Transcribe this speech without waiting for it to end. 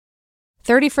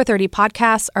30 for 30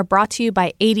 podcasts are brought to you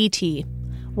by ADT.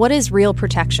 What is real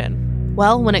protection?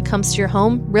 Well, when it comes to your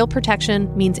home, real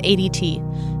protection means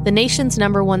ADT, the nation's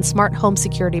 #1 smart home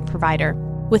security provider.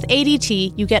 With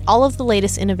ADT, you get all of the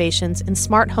latest innovations in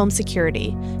smart home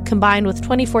security, combined with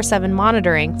 24/7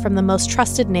 monitoring from the most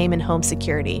trusted name in home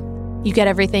security. You get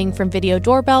everything from video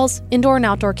doorbells, indoor and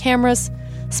outdoor cameras,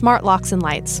 smart locks and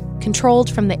lights,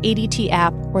 controlled from the ADT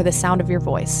app or the sound of your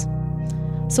voice.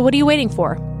 So what are you waiting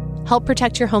for? Help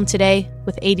protect your home today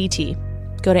with ADT.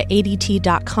 Go to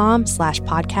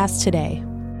ADT.com/podcast today.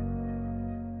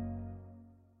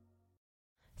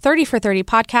 30 for 30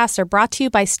 podcasts are brought to you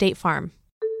by State Farm.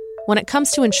 When it comes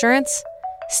to insurance,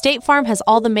 State Farm has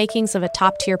all the makings of a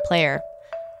top-tier player.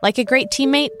 Like a great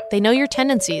teammate, they know your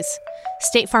tendencies.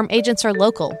 State Farm agents are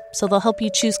local, so they'll help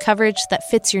you choose coverage that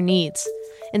fits your needs,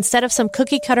 instead of some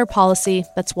cookie-cutter policy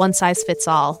that's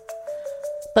one-size-fits-all.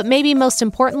 But maybe most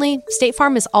importantly, State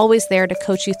Farm is always there to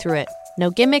coach you through it.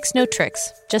 No gimmicks, no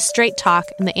tricks, just straight talk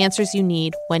and the answers you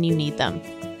need when you need them.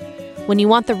 When you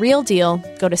want the real deal,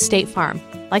 go to State Farm.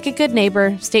 Like a good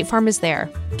neighbor, State Farm is there.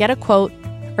 Get a quote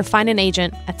or find an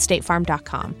agent at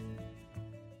statefarm.com.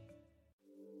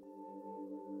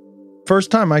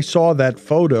 First time I saw that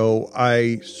photo,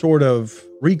 I sort of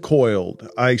recoiled.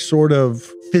 I sort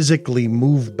of physically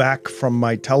moved back from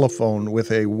my telephone with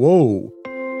a whoa.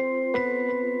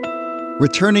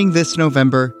 Returning this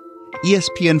November,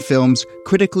 ESPN Films'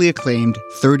 critically acclaimed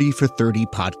 30 for 30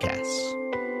 podcasts.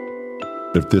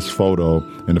 If this photo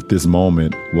and if this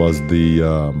moment was the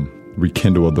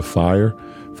rekindle of the fire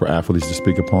for athletes to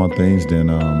speak upon things, then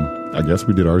I guess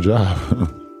we did our job.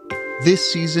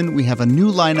 This season, we have a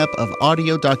new lineup of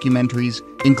audio documentaries,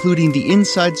 including the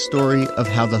inside story of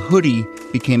how the hoodie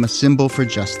became a symbol for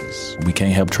justice. We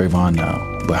can't help Trayvon now,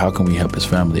 but how can we help his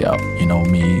family out? You know,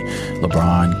 me,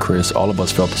 LeBron, Chris, all of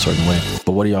us felt a certain way.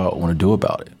 But what do y'all want to do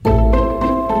about it?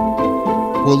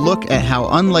 We'll look at how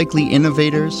unlikely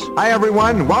innovators... Hi,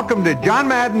 everyone. Welcome to John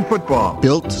Madden Football.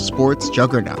 ...built sports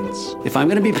juggernauts. If I'm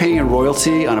going to be paying a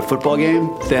royalty on a football game,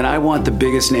 then I want the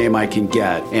biggest name I can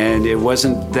get. And it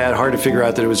wasn't that hard to figure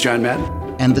out that it was John Madden.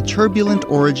 And the turbulent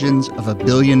origins of a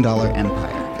billion-dollar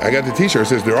empire. I got the t-shirt that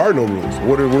says there are no rules.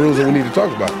 What are the rules that we need to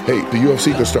talk about? Hey, the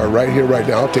UFC can start right here, right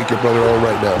now. I'll take your brother on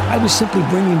right now. I was simply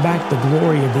bringing back the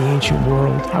glory of the ancient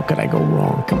world. How could I go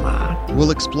wrong? Come on.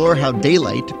 We'll explore how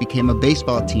daylight became a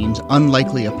baseball team's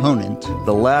unlikely opponent.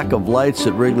 The lack of lights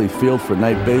at Wrigley Field for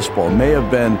night baseball may have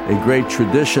been a great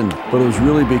tradition, but it was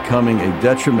really becoming a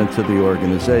detriment to the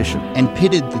organization. And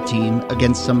pitted the team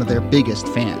against some of their biggest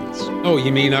fans. Oh,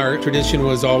 you mean our tradition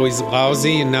was always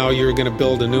lousy and now you're going to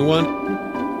build a new one?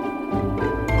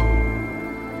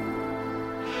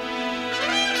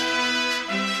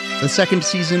 The second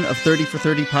season of 30 for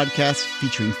 30 podcasts,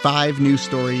 featuring 5 new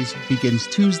stories, begins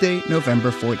Tuesday,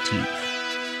 November 14th.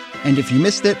 And if you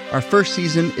missed it, our first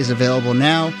season is available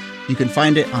now. You can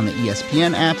find it on the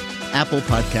ESPN app, Apple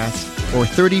Podcasts, or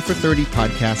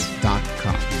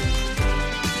 30for30podcasts.com.